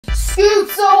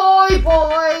Scoots ahoy,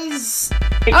 boys!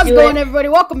 How's it going, everybody?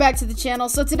 Welcome back to the channel.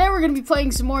 So today we're going to be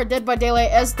playing some more Dead by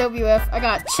Daylight SWF. I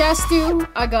got Chastu,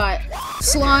 I got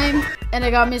Slime, and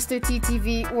I got Mr.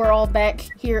 TTV. We're all back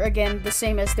here again, the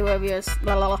same SWF,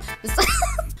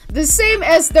 the same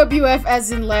SWF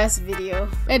as in last video.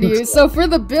 Anyway, so for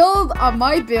the build,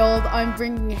 my build, I'm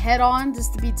bringing head on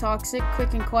just to be toxic,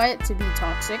 quick and quiet to be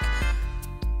toxic,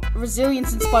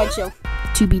 resilience and spine chill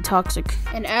to be toxic.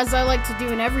 And as I like to do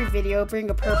in every video, bring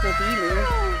a purple beamer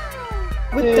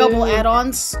with double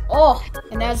add-ons. Oh,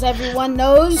 and as everyone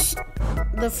knows,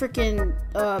 the freaking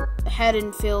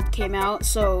Haddonfield came out,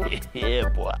 so yeah,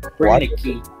 boy. Bring the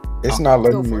key. It's not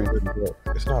letting me ready it up.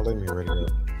 It's not letting me ready it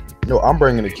up. No, I'm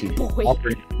bringing the key.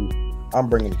 I'm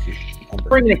bringing the key.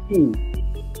 Bring the key.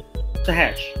 It's a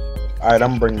hash. Alright,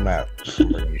 I'm bringing map.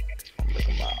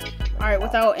 Alright,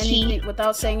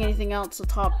 without saying anything else, we'll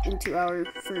top into our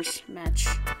first match.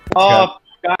 Oh,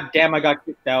 god damn, I got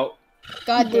kicked out.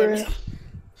 God damn it.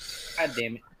 God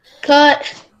damn it.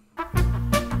 Cut.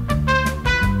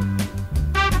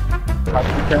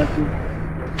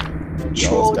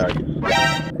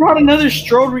 Brought another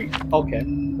Strode okay.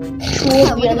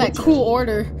 Yeah, look at that cool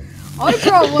order. I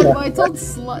brought one, but I told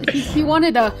Slut he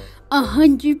wanted a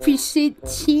 100%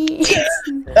 chance.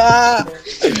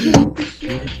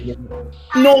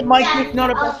 No, Mike, it's not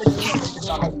about the chance.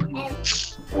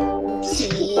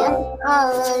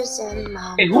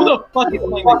 Hey, who the fuck is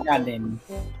playing that goddamn?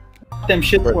 Them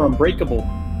shit were unbreakable.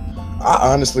 I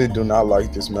honestly do not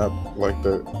like this map like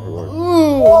that.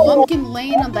 Ooh, Lumpkin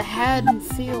Lane on the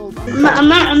Haddonfield. I'm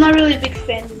not really a big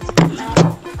fan of this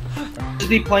map. Just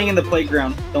be playing in the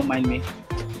playground. Don't mind me.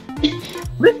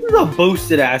 This is a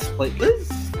boosted ass play. This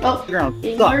playground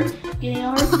sucks. They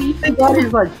got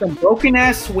is like some broken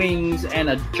ass swings and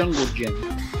a jungle gym.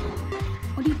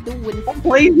 What are you doing? Don't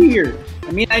play here.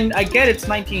 I mean, I get it's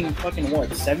 19 fucking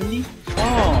what 70.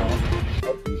 Oh,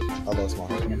 I lost my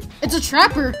heart. It's a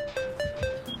trapper.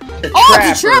 It's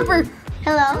It's a trapper.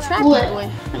 Hello. Trapper boy.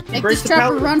 Make this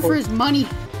trapper run for his money.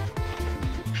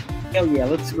 Hell yeah,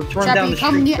 let's run Trapper, down you the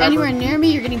come street. anywhere near me,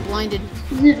 you're getting blinded.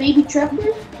 Is it baby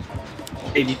trapper?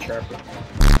 Baby trapper.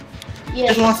 Yeah.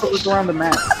 Just wants to look around the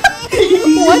map.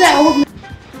 What?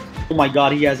 Oh my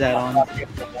god, he has that on.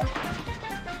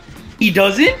 He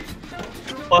doesn't?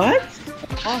 What?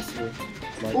 Possible.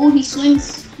 Like, Oh, he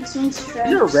swings. He swings is traps.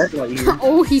 there a red light here?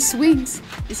 Oh, he swings.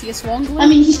 Is he a swangler? I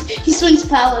mean, he swings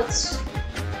pallets.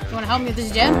 You wanna help me with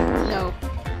this gem? No.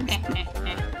 Hey,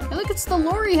 look, it's the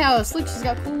Lori house. Look, she's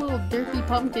got cool little derpy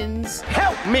pumpkins.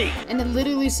 Help me! And it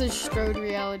literally says Strode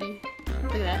Reality.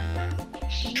 Look at that.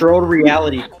 Strode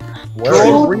reality. Where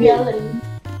Troll is reality.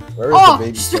 the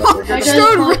baby?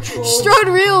 Strode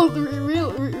real.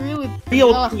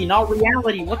 Reality, not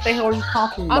reality. What the hell are you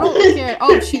talking I about? don't care.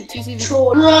 Oh shoot, TCV.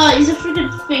 Troll. Bruh, he's a freaking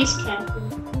face camper.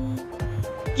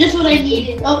 Just what I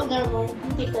needed. Oh, never mind.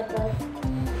 Take that back.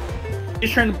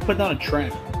 He's trying to put down a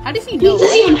trap. How did he He know?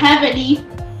 doesn't even have any.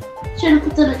 He's trying to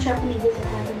put down a trap when he doesn't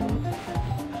have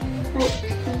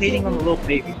any. Hating on the little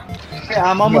baby. Yeah,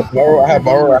 I'm almost. I have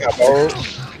borrowed. I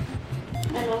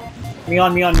know. Me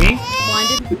on me.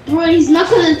 Blinded. Bro, he's not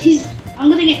gonna. I'm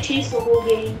gonna get chased the whole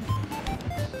game.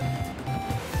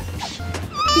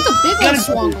 He's a big old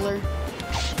swangler.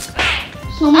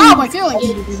 So Ow, my feelings.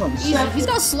 Yeah. He's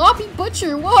got sloppy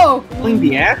butcher. Whoa. Doing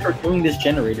the act or doing this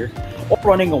generator, or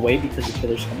running away because the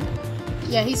killer's coming.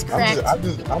 Yeah, he's cracked. I'm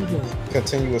just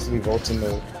continuously voting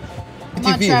the. Come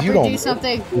on, TTV, Trapper, you don't do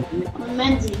something. I'm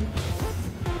Menzi.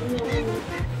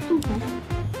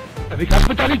 Have you got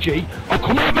fatality? Oh,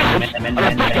 come on, man! I'm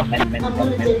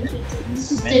gonna dedicate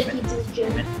this is dedicated to this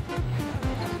gym.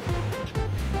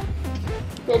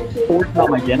 Dedicated. Force out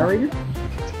my generator?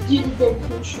 Do the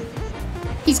dedication.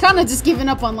 He's kind of just giving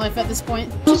up on life at this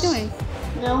point. What's he doing?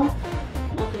 No?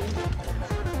 Okay.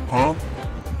 Huh?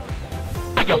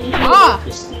 Ah!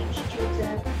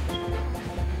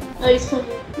 Oh, he's coming.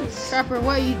 Trapper,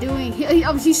 what are you doing?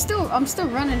 I'm still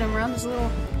running him around this little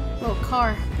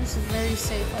car. This is very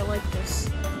safe. I like this.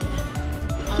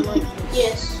 I like this.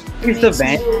 Yes. Is the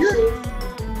van? Seriously.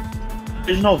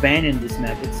 There's no van in this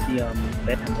map. It's the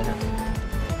van.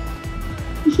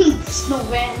 There's no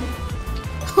van.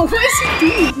 Oh, what is he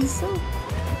doing? He's so.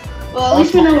 Well, at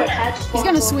least we know where Hatch He's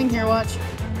gonna swing here. Watch.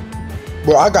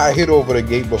 Well, I got hit over the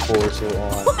gate before, so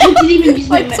I didn't even use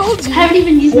my I told you. I haven't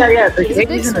even used my The He's a gate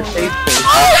big is in a swing. safe space.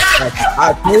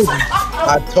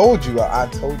 I told you. I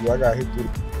got hit through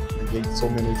the gate so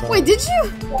many times. Wait, did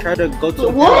you? Try to go to.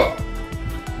 But what?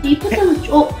 He put them.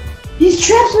 Oh, these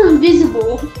traps are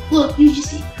invisible. Look, you just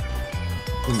see.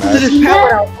 Look at this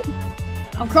power out.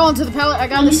 I'm crawling to the pallet. I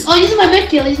got this. Oh, use my med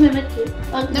kit. Use my med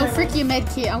kit. No, frick your med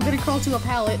kit. I'm gonna crawl to a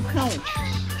pallet.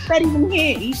 Not even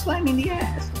hit. He's slamming the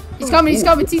ass. He's coming. He's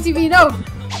coming. TTV, no.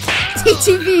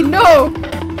 TTV, no.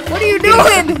 What are you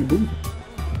doing?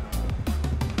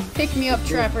 Pick me up,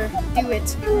 Trapper. Do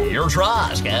it. Your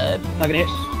try, Scud. Not gonna hit.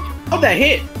 Oh, that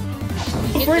hit.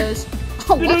 It does.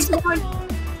 Oh, what's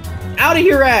out of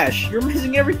here, Ash. You're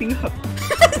messing everything up.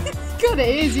 Kinda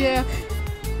is, yeah.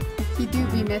 He do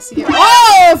be messy.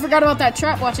 Oh, I forgot about that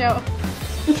trap. Watch out.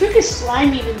 The frick is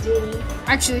slime even doing?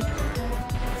 Actually,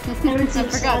 I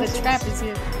forgot the trap is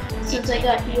here. Since I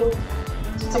got healed.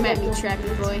 Come at me,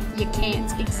 Trappy boy. You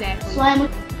can't. Exactly. Slime.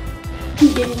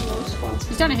 He's giving no response.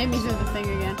 He's trying to hit me through the thing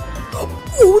again.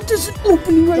 Oh, there's an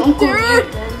opening right Don't there. go near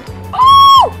it, then.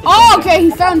 Oh, okay.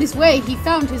 He found his way. He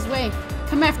found his way.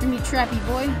 Come after me, Trappy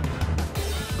boy.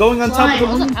 Going on top of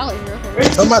There's the a pallet here. Okay.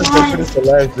 Somebody said finish the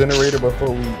last generator before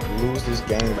we lose this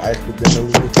game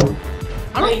accidentally.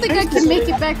 I don't think I can make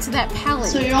it back to that pallet.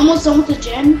 So you're almost done with the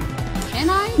gen? Can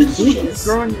I? He's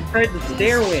throwing inside the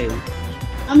stairway.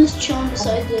 I'm just chilling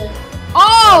beside the...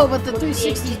 Oh, but the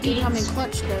 360s do come in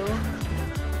clutch, though.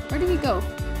 Where do we go?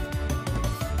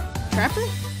 Trapper?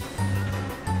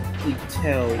 You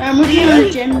tell. I'm working on a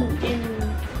gen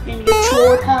in your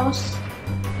troll house.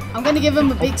 I'm gonna give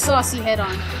him a big saucy head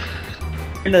on.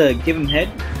 You're gonna give him head?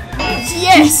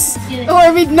 Yes! Yeah. Or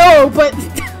I mean, no, but...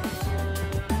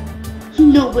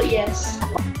 No, but yes.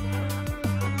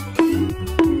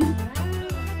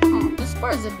 Oh, this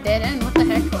bar is a dead end. What the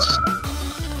heck?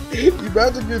 You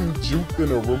imagine getting juked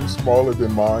in a room smaller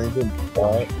than mine.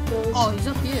 Oh, he's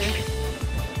up here.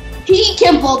 He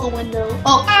can't vault the window.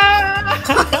 Oh.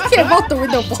 He can't vault the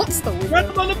window. Vaults the window. Run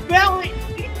him on the belly!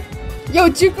 Yo,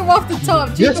 juke him off the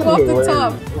top. Juke him off the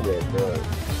top.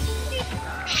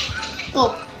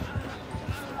 Oh.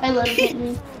 I let him hit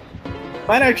me.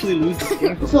 Might actually lose this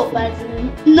game. I felt bad for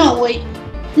him. No, wait.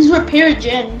 This is repair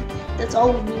gen. That's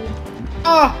all we need.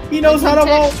 Ah, he knows how to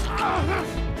vault.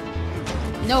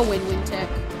 No win-win tech.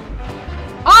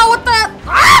 Oh, what the?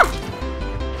 Ah!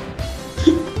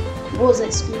 What was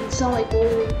that scream? It sounded like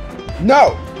Lily.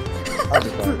 No!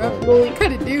 What we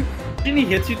couldn't do. Didn't he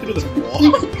hit you through the wall?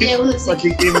 Yeah, it was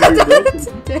Fucking game It's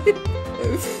dead.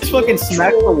 Just fucking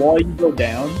smack the wall, you go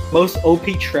down. Most OP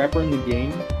trapper in the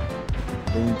game.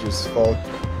 Then you just fuck,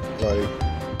 like...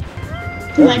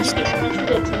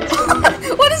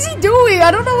 What is he doing?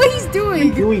 I don't know what he's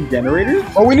doing. Doing generators?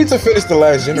 Oh, we need to finish the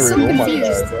last generator. so Oh my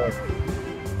confused. god.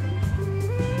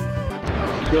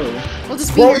 Go. We'll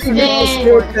just Bro, be you can here get the for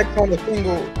skill check on the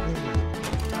single.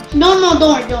 No,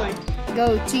 don't worry.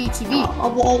 Go TTV. I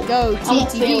won't. Go I won't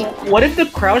TTV. fail it. What if the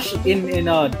crouch in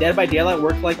Dead by Daylight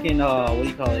worked like in what do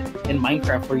you call it? In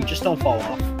Minecraft, where you just don't fall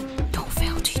off? Don't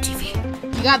fail TTV.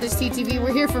 You got this, TTV.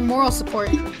 We're here for moral support.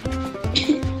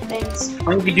 Thanks.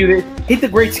 Why don't you do this? Hit the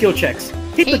great skill checks.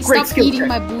 Hit Hey, the great stop skill eating checks.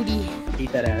 my booty.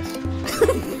 Eat that ass.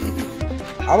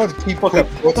 I'm gonna keep Fuck up.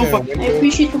 Don't fuck- I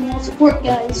appreciate the more support,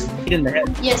 guys. Hit in the head.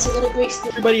 Yes, I got a great stick.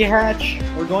 Everybody hatch.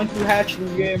 We're going through hatch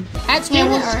this game. Hatch game?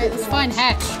 Alright, let's find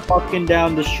Hatch. Walking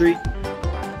down the street.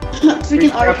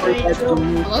 Freaking Trapper, arcade. that's the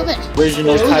new I love it.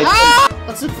 original type. Ah!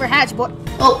 Let's look for Hatch, boy.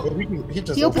 Oh, He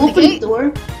just He opened the open the gate.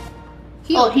 door.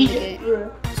 He Oh, opened he the did. gate.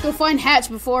 Let's go find Hatch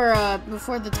before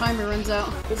the timer runs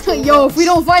out. Yo, if we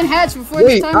don't find Hatch before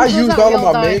Wait, the timer I runs used out, all we of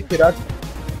all my die. med kit. I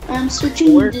I'm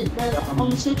switching Where-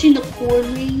 I'm switching the core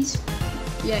rays.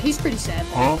 Yeah, he's pretty sad.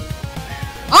 Huh?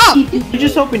 Ah! You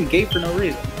just opened gate for no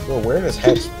reason. Bro, where is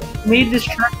Hatch? Made this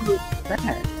trapper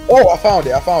bad. Oh, I found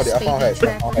it. I found Hatch. I found Hatch.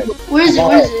 Where is it?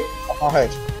 Where is it? I found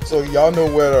Hatch. So y'all know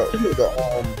where the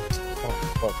oh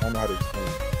fuck, I don't know how to explain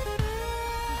it.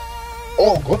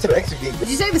 Oh, go to the exit gate. Did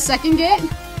you say the second gate?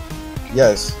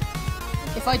 Yes.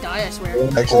 If I die, I swear.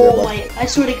 Actually, Oh my! I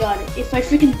swear to God, if I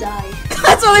freaking die,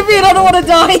 That's what I mean. I don't want to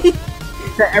die.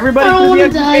 Everybody, I don't want to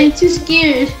through the die. exit I'm too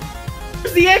scared. gate.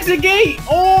 Where's the exit gate?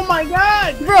 Oh my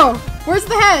god! Bro, where's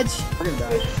the Hatch? We're gonna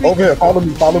die. over here. Follow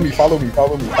me. Follow me. Follow me.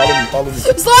 Follow me. Follow me. Follow me.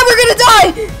 Slime, we're gonna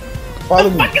die! Follow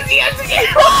me. Fuck is the exit gate?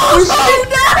 Oh no!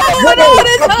 I don't want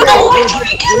to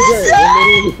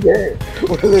die!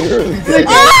 We're literally dead.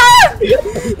 Ah!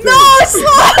 No,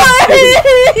 Slime!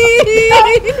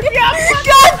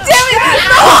 God damn it!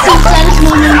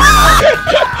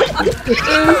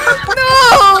 No!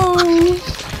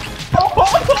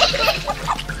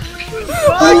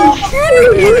 Are you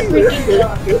kidding me? Wait,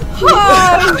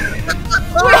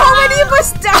 how many of us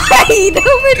died?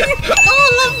 How many?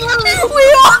 All of us. We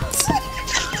all.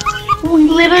 We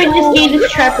literally just gave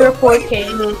this trapper a 4K.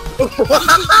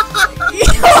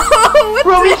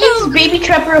 Bro, we gave this baby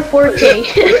trapper a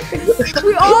 4K.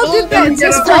 We all did that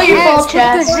just It's all your fault,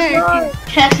 Chaz. Chaz.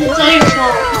 Chaz, it's all your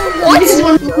fault. What? This is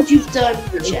what you've done,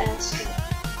 Chaz.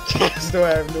 Still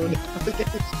have no knowledge.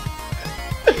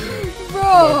 Bro,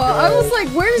 I was like,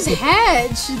 where's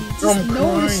Hatch? Just I'm no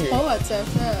crying. response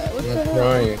after that. What the I'm hell?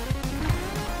 crying.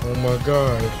 Oh my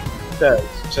god.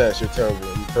 Chaz, you're terrible.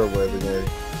 You're terrible every day.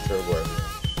 You're terrible every day.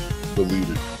 Delete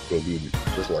it. Delete it.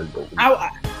 Just like delete it. I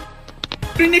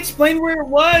didn't explain where it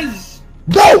was.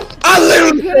 No! I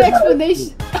literally Good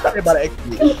explanation. I said about an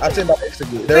extra. I said about an extra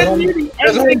good. There's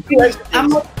only 2 extra.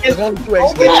 There's only 2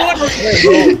 extra.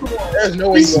 There's no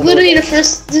way. This is literally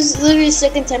this is literally the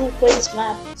second time we played this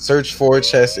map. Search for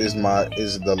chess is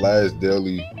the last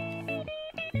daily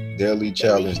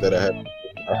challenge that I have.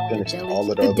 I finished all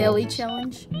of the deli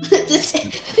challenge. He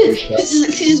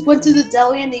just went to the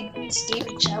deli and they just gave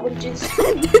me challenges.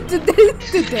 the deli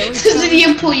So challenge. the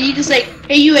employee just like,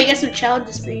 hey you, I got some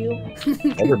challenges for you.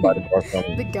 Everybody brought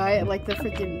something. The guy at like the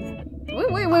freaking.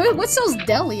 Wait, what sells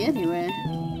deli anyway?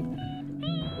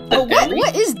 Oh,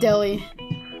 what is deli?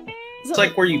 It's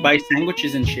like where you buy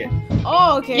sandwiches and shit.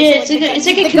 Oh, okay. Yeah, so it's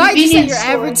like a the guy just at convenience your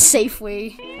store. average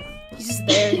Safeway. He's just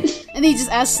there, and then he just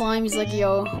asks Slime. He's like,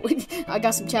 "Yo, I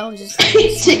got some challenges." For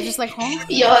you. So I'm just like, "Huh?"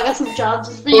 Yo, I got some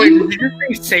challenges for Wait, you. did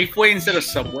you say Safeway instead of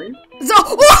Subway? So,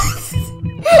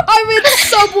 I meant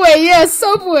Subway. Yeah,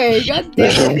 Subway. God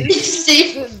damn it.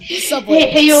 Safe. Subway.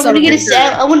 Hey yo, I'm gonna get a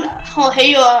Subway.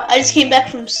 hey yo, I just came back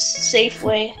from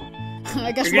Safeway.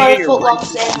 I guess You're I'm gonna My get your foot long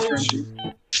license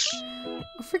sandwich.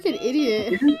 a freaking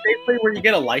idiot. Isn't Safeway where you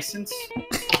get a license?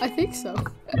 I think so.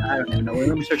 I don't even know. Let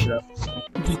me search it up.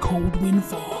 The Cold Wind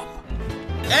Farm.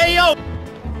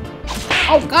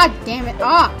 Oh god damn it!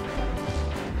 Ah,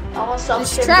 Almost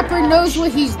this trapper knows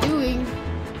what he's doing.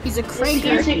 He's a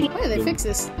cranker. Excuse me. Wait, they fix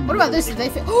this. What about this? Did they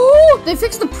fix? Oh, they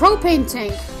fixed the propane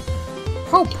tank.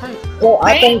 Propane. Well,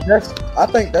 I think that's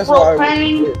why.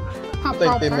 Propane. I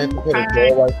think they meant to put a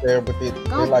door right there, but they like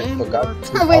Goddamn. forgot.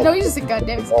 to Wait, no, out you just said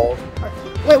goddamn. the ball.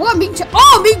 Wait, what? I'm being chased.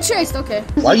 Oh, I'm being chased. Okay.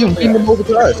 Why you leaning them over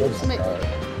to us? Oh my Somebody, God.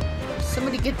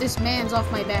 somebody get this man's off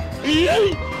my back.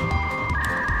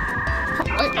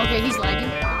 Okay, he's lagging.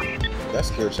 That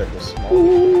skill check was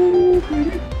small.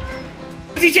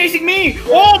 Is he chasing me?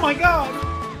 Oh my god!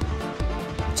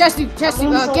 Chastu,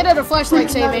 get at a flashlight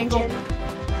save angle.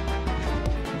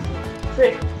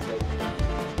 Frick.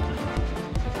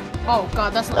 Oh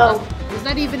god, that's not. Oh. Is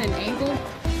that even an angle?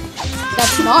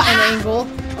 That's not an angle.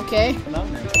 Okay.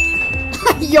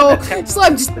 Yo,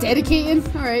 Slime just dedicating.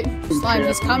 Alright. Slime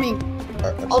is coming.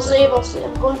 I'll save. I'm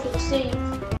going for the save.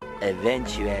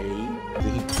 Eventually.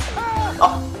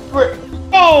 Oh, frick.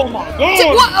 Oh my god!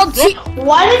 What? Oh,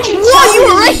 Why did you Whoa, tell you me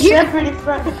were right this here. trapper in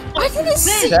front? I didn't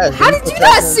see. Chaz, How you did you put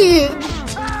not that see it?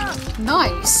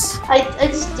 Nice. I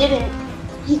just didn't.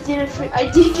 You didn't.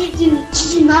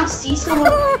 Did you not see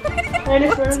someone right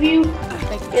in front of you?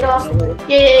 Get off.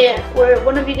 Yeah. Where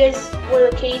one of you guys, where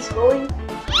the K's going?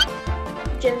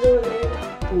 Jen's over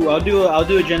there. Ooh, I'll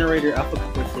do a generator alpha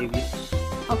quick save you.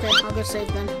 Okay, I'll go save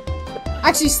then.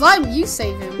 Actually, Slime, you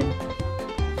save him.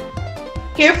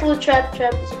 Careful, trap is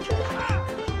a trap.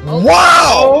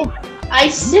 Wow! I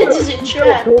said it's a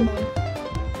trap. Why'd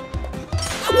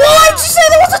you say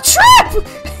there was a trap?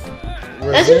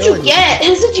 That's what you get.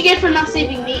 That's what you get for not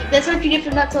saving me. That's what you get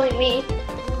for not telling me.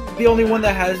 The only one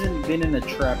that hasn't been in a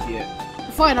trap yet.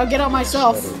 Fine, I'll get out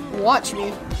myself. Watch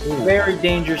me. Very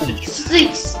dangerous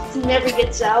situation. It never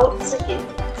gets out. It's like You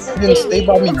didn't stay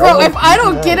by me. Bro, if I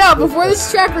don't get out before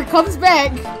this trapper comes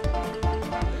back,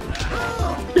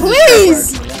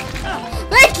 please!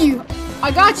 Thank you!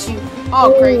 I got you.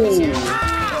 Oh, great, he's here.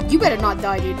 You better not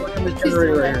die, dude. The Please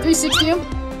generator don't right die. here. 360 him.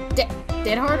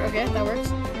 Dead hard? Okay, that works.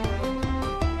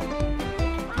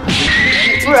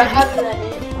 Bro, how did that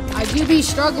hit? I do be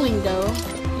struggling, though.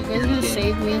 You guys gonna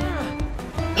save me?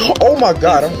 Oh my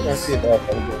god, I'm gonna see it back.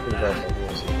 I'm gonna see it back. I'm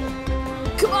gonna see it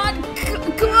back. Come on!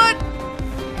 Come on!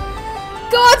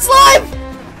 Go on, Slime!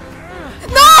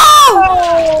 No!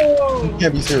 You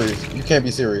can't be serious. You can't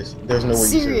be serious. There's no way you're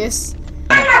serious. Serious.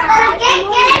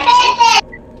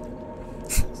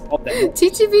 Oh, damn.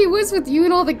 TTV, what's with you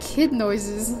and all the kid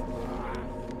noises?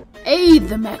 Aid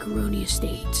the macaroni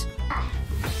estate.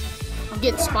 I'm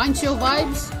getting spine chill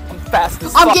vibes.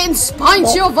 I'm getting spine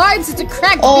chill vibes. It's a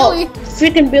cracked Billy.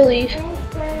 Freaking Billy.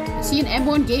 Is he an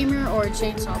M1 gamer or a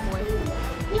chainsaw boy?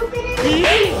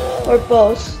 Or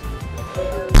both.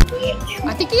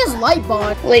 I think he has light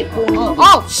bond. Late boom.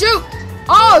 Oh shoot!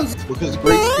 Oh, Because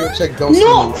great skill check don't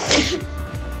No! see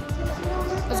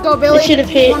let's go, Billy. I should've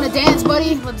hit. You wanna dance,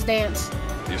 buddy? Let's dance.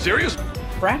 You serious?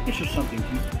 Practice or something,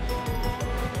 dude.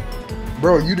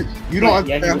 Bro, you don't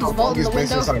understand how He's long it's vaulting the been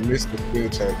since I window. missed the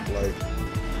field check. Like,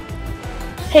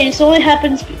 Hey, this only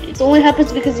happens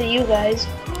because of you guys.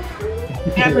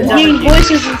 Happens Hearing every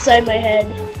voices inside my head.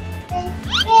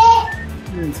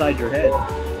 game inside your head.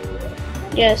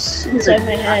 Yes, inside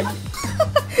my head.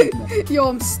 Yo,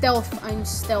 I'm stealth. I'm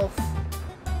stealth.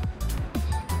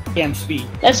 Can't speak.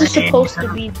 That's what's supposed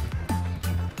to be.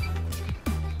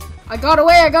 I got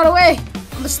away. I got away.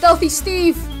 I'm a stealthy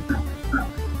Steve.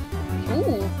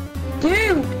 Ooh.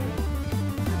 Dude!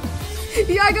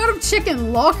 Yeah, I got him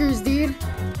checking lockers, dude.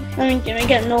 I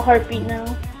got no heartbeat now.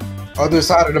 other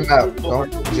side of the map.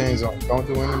 Don't do James on. Don't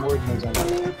do any more James on.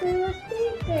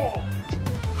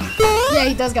 Yeah,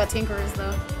 he does got Tinkerers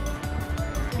though.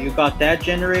 You got that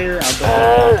generator? I'll go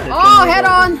Oh, head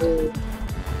on!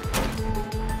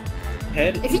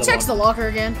 Head? If he checks the locker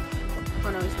again. Oh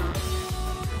no, he's not.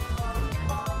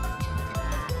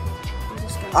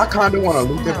 I kinda wanna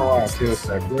loot him while I kill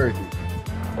stack. Where is he?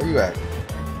 Where you at?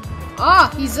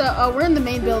 Ah, he's we're in the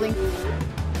main building.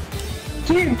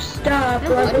 Dude, stop,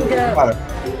 let me go.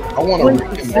 I wanna loot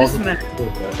him. This man.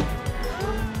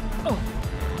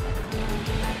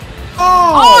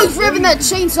 Oh, he's ripping that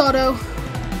chainsaw though.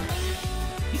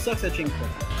 He sucks at chainsaw.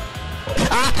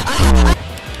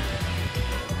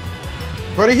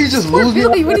 Buddy, he just Poor losing.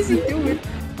 Billy, what is he doing?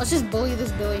 Let's just bully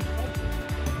this Billy.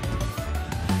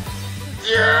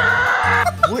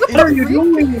 What What are you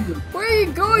doing? Where are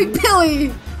you going, Billy?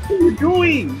 What are you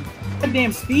doing?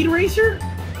 Goddamn speed racer?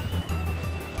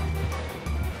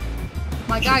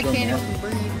 My guy can't even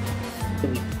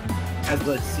breathe. Has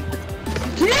a secret.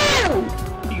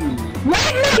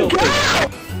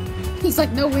 He's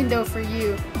like, no window for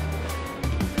you.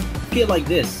 Get like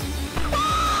this.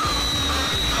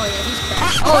 Oh yeah, he's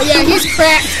cracked. Oh yeah, he's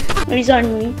cracked. Oh, he's on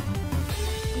me.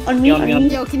 On me, on me.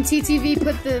 Yo, can TTV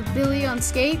put the Billy on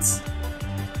skates?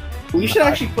 We should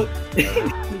actually put. He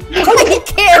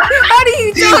can't. How do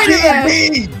you join that?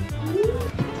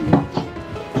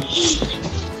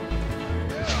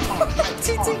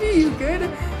 TTV, you good?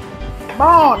 Come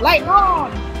on, light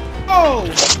on! Oh!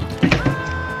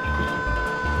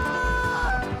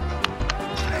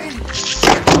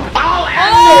 Oh,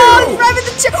 he's driving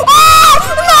the chip. Oh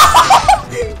no!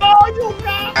 Oh, you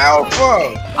got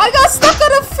Alpha. I got stuck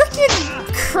on a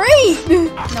freaking crate.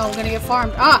 No, I'm gonna get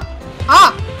farmed. Ah!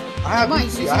 I have Come on,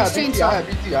 BT. he's I have using BT. his I have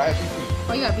BT. I have BT.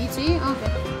 Oh, you got BT?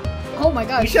 Okay. Oh my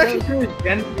god. We should actually do his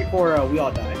gen before we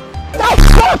all die.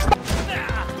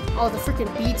 Oh, the freaking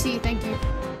BT. Thank you.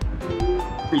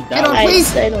 We Head on, die.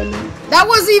 please. I don't know. That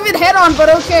wasn't even head on, but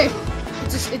okay.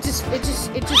 It just works.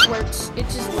 It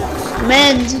just works.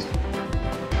 Mend.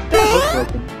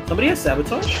 Somebody has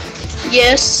sabotage?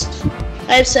 Yes.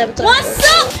 I have sabotage. What's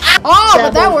up? Oh,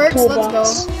 but that works. Toolbox.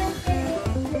 Let's go.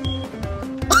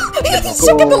 He's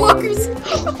checking the lockers. Oh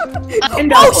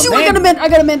shoot! I gotta mend. I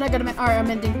gotta mend. Alright, I'm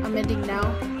mending now.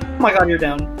 Oh my god, you're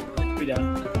down. You're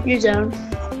down. You're down.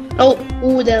 Oh,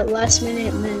 ooh, that last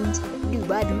minute mend.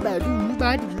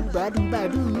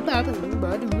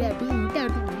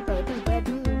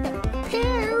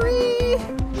 Perry.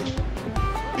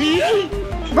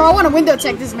 Bro, I want to window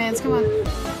check this man's. Come on.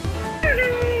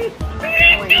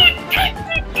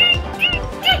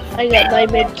 I got thy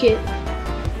med kit.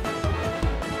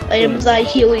 I am thy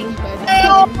healing.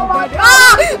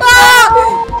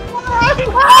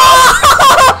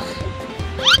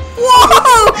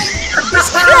 Whoa! He's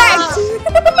cracked!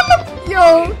 Yo!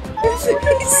 He's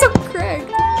so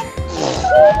cracked.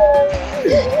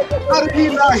 How did he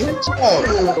not hit you?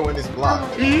 Oh, in this block.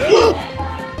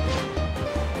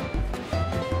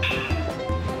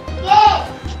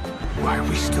 Why are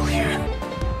we still here?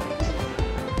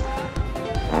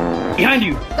 Behind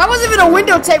you! That wasn't even a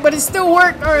window check, but it still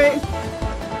worked. Alright.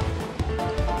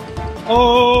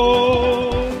 Oh!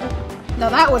 No,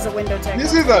 that was a window check.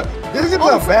 This is a bad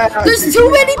idea. There's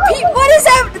too many people. What is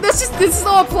happening? This is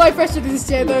all apply pressure to this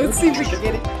channel. Let's see if we can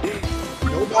get it.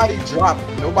 Nobody dropped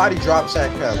Shaq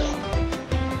Pella.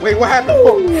 Wait, what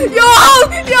happened? Yo!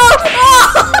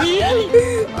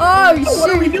 Oh shit! What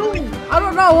are we doing? I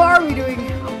don't know. What are we doing?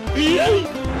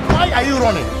 Why are you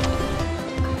running?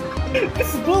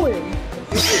 This is bullying.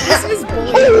 This is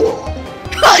bullying.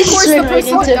 Of course, the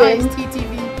person who dies is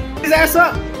TTV. His ass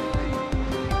up!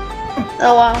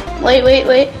 Oh wow. Wait. You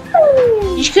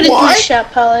could have done a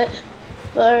shot pallet.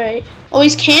 Alright. Oh,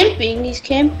 he's camping. He's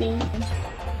camping.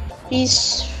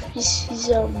 He's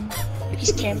camping.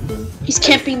 He's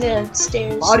camping the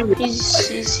stairs.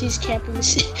 He's camping the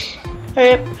stairs.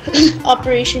 Alright.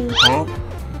 Operation.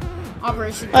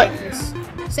 Operation Breakfast.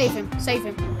 Save him.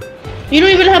 You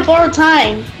don't even have borrowed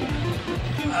time.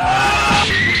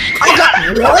 I got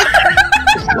what?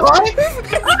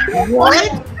 What?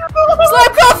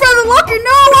 Slime, crawl from the locker.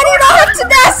 No, I do not have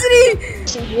tenacity.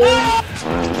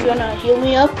 If you wanna heal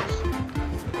me up?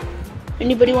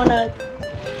 Anybody wanna?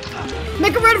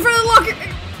 Make a run in front of the locker.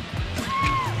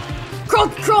 Crawl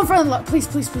in front of the locker. Please,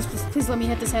 please, please, please, please let me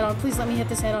hit this head on. Please let me hit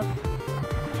this head on.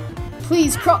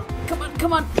 Please, crawl. Come on,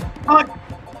 come on.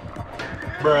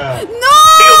 Bruh.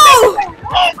 No!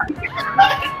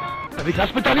 Avec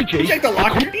hospitality. You checked the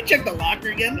locker? You checked the locker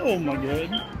again? Oh my god.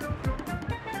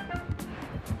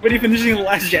 What are you finishing the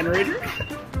last generator?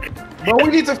 Bro, we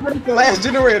need to finish the last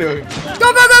generator.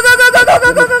 Go, go, go, go, go, go,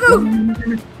 go, go, go,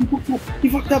 go. He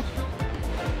fucked up.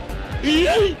 He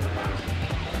hit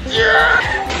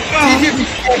me.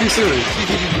 Can't be serious. He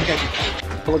hit me. Can't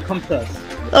be. Well, it comes to us.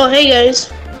 Oh, hey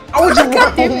guys. I was just oh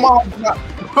my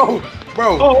god.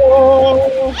 Bro.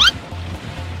 Oh.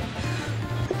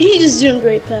 He's just doing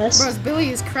great pass. Bro, Billy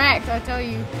is cracked, I tell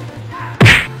you.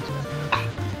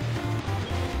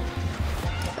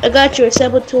 I got you. I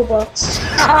assembled toolbox.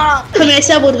 I mean, I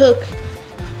assembled hook.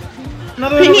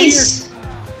 Another one over here. Peace.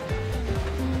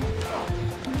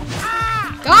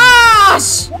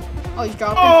 Gosh! Oh, he's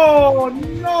dropping. Oh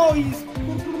no,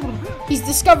 He's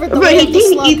discovered the Bro, way of the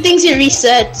he slug. thinks it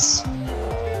resets.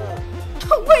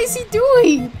 What is he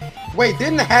doing? Wait,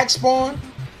 didn't the hatch spawn?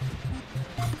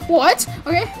 What?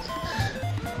 Okay.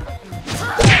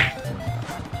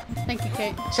 Thank you,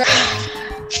 Kate.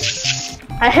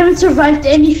 I haven't survived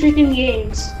any freaking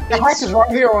games. The hatch is right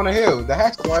here on the hill. The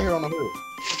hatch is right here on the hill.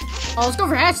 Oh, let's go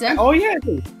for hatch then. Oh yeah,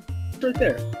 it's right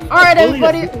there. Alright,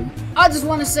 everybody. I just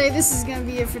want to say this is going to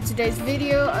be it for today's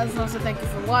video. I just want to say thank you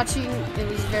for watching. It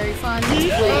was very fun to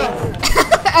play.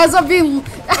 As I'm being...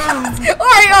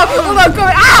 Alright, hold on, come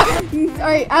on. Ah!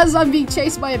 Alright, as I'm being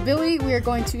chased by a Billy, we are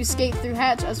going to escape through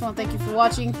hatch. I just want to thank you for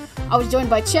watching. I was joined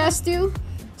by Chastu,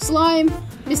 Slime,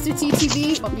 Mr.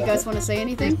 TTV. Oh, you guys want to say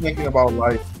anything? Thinking about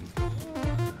life.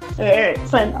 Alright,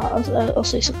 fine. I'll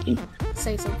say something.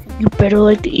 Say something. You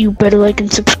better like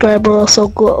and subscribe, or else I'll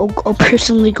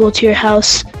personally go to your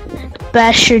house,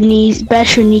 bash your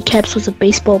kneecaps with a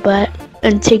baseball bat,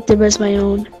 and take them as my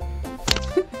own.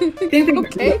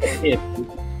 Okay.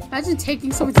 Imagine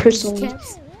taking someone's Personally.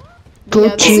 caps. Go Yeah,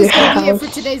 to this your is gonna be it house.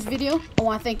 for today's video. I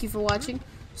want to thank you for watching.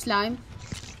 Slime.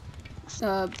 You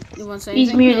want to say He's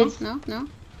anything? muted. No? No?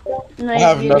 No, I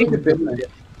have you- nothing to say.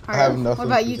 I have Alright, nothing. what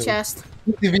about you, to say. Chast?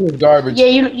 TV is garbage. Yeah,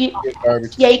 you It's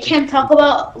garbage. yeah, you can't talk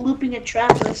about looping a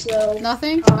trapper, so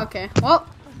Nothing? Okay. Well,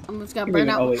 I'm just gonna burn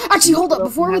out. Oh, wait. Actually, hold up.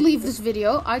 Before we leave this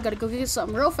video, I gotta go get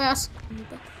something real fast.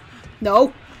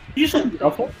 No. You should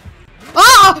ruffle.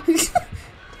 Ah!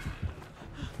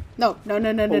 No. We're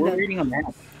reading a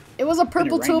map. It was a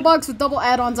purple rain. toolbox with double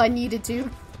add-ons I needed to.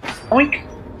 Oink.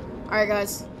 Alright,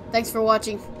 guys. Thanks for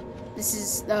watching. This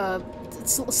is,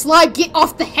 Slime, get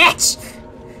off the hatch!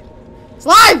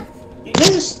 Slime! you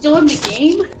guys are still in the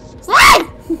game.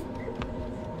 Slime!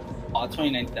 Oh,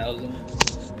 29,000.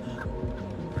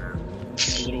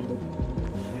 A little bit.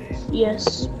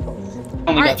 Yes.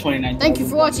 Only Alright, got 29,000. thank you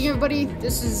for watching, everybody.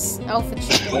 This is Alpha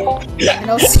Chicken. And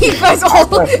I'll see you guys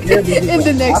all in the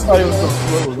I next thought it video. was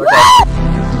so slow.